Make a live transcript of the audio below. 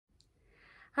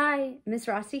Hi, Ms.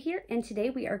 Rossi here, and today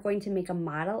we are going to make a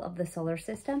model of the solar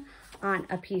system on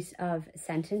a piece of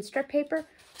sentence strip paper,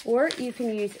 or you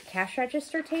can use cash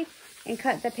register tape and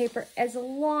cut the paper as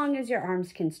long as your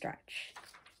arms can stretch.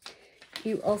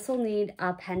 You also need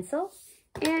a pencil,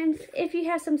 and if you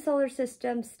have some solar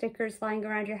system stickers lying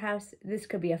around your house, this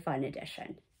could be a fun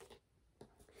addition.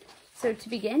 So to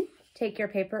begin, take your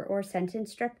paper or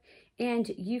sentence strip and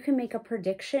you can make a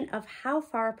prediction of how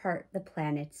far apart the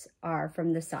planets are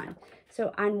from the sun.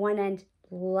 So on one end,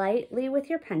 lightly with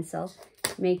your pencil,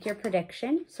 make your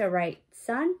prediction. So write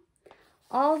sun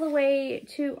all the way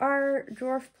to our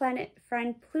dwarf planet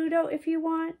friend Pluto if you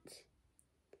want.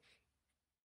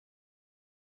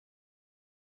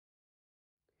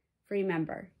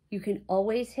 Remember, you can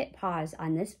always hit pause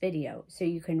on this video so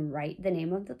you can write the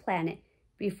name of the planet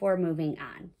before moving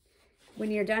on. When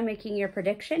you're done making your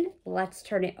prediction, let's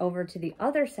turn it over to the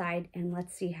other side and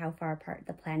let's see how far apart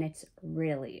the planets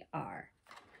really are.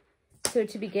 So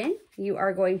to begin, you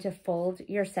are going to fold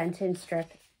your sentence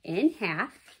strip in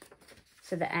half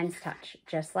so the ends touch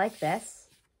just like this.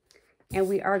 And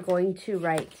we are going to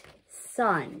write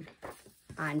sun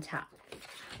on top.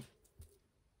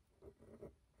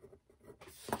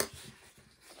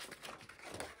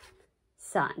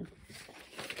 Sun.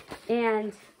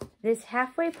 And this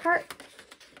halfway part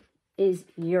is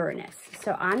Uranus.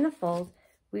 So on the fold,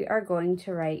 we are going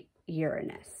to write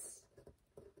Uranus.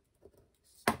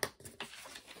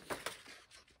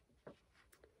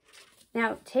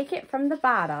 Now take it from the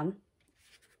bottom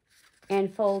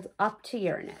and fold up to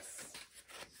Uranus.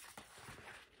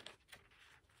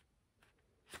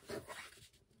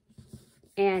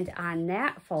 And on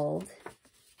that fold,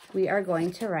 we are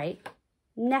going to write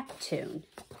Neptune.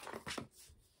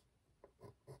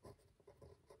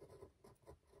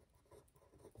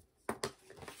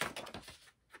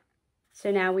 So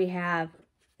now we have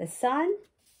the sun,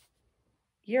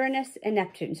 Uranus, and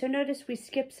Neptune. So notice we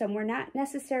skipped some. We're not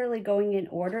necessarily going in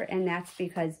order, and that's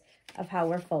because of how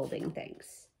we're folding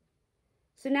things.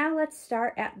 So now let's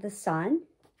start at the sun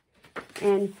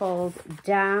and fold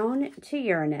down to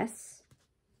Uranus.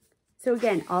 So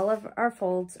again, all of our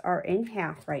folds are in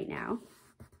half right now.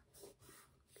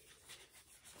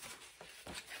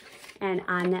 And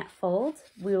on that fold,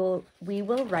 we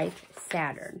will write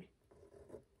Saturn.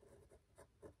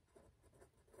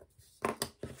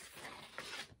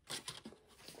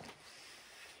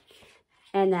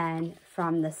 And then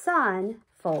from the sun,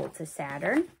 fold to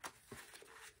Saturn.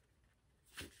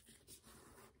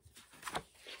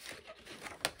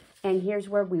 And here's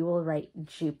where we will write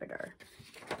Jupiter.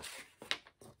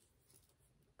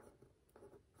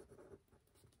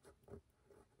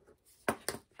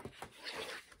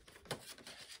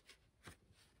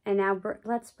 And now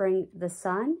let's bring the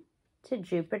sun to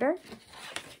Jupiter.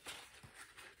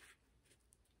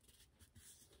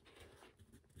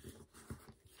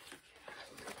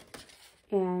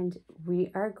 And we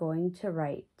are going to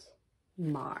write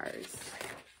Mars.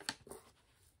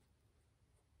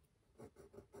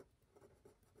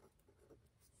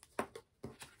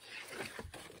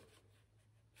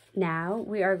 Now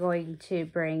we are going to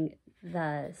bring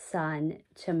the sun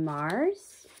to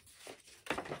Mars.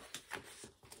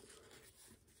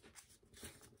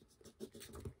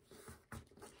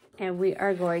 And we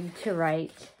are going to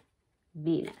write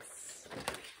Venus.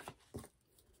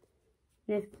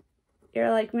 And if you're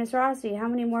like, Miss Rossi, how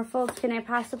many more folds can I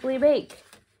possibly make?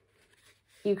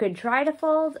 You could try to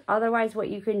fold. Otherwise, what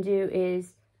you can do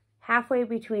is halfway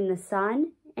between the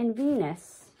sun and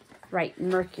Venus, write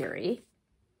Mercury.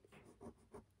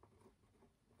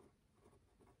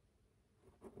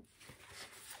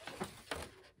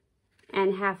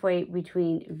 And halfway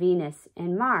between Venus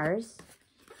and Mars,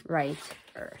 write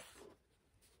Earth.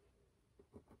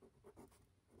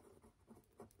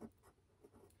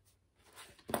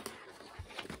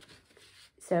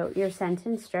 So your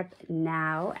sentence strip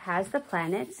now has the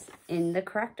planets in the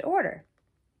correct order.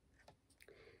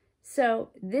 So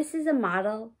this is a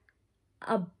model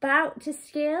about to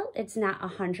scale. It's not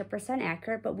 100%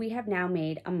 accurate, but we have now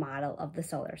made a model of the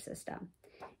solar system.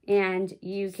 And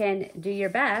you can do your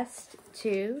best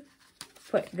to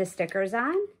put the stickers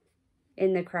on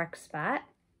in the correct spot.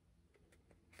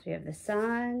 So we have the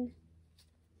sun,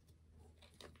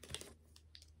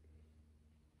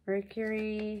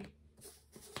 Mercury,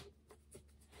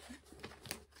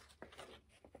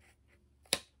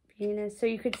 Venus. So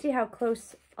you could see how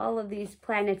close all of these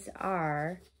planets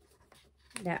are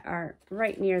that are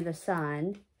right near the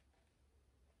sun.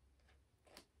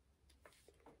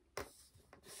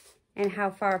 And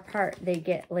how far apart they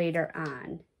get later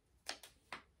on.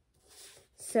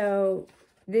 So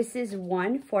this is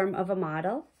one form of a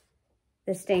model.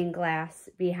 The stained glass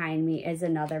behind me is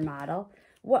another model.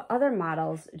 What other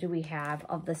models do we have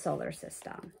of the solar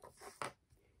system?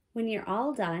 When you're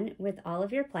all done with all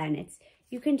of your planets,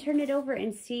 you can turn it over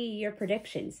and see your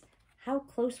predictions. How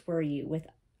close were you with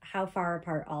how far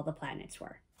apart all the planets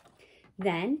were?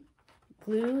 Then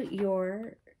glue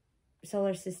your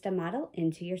solar system model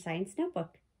into your science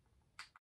notebook.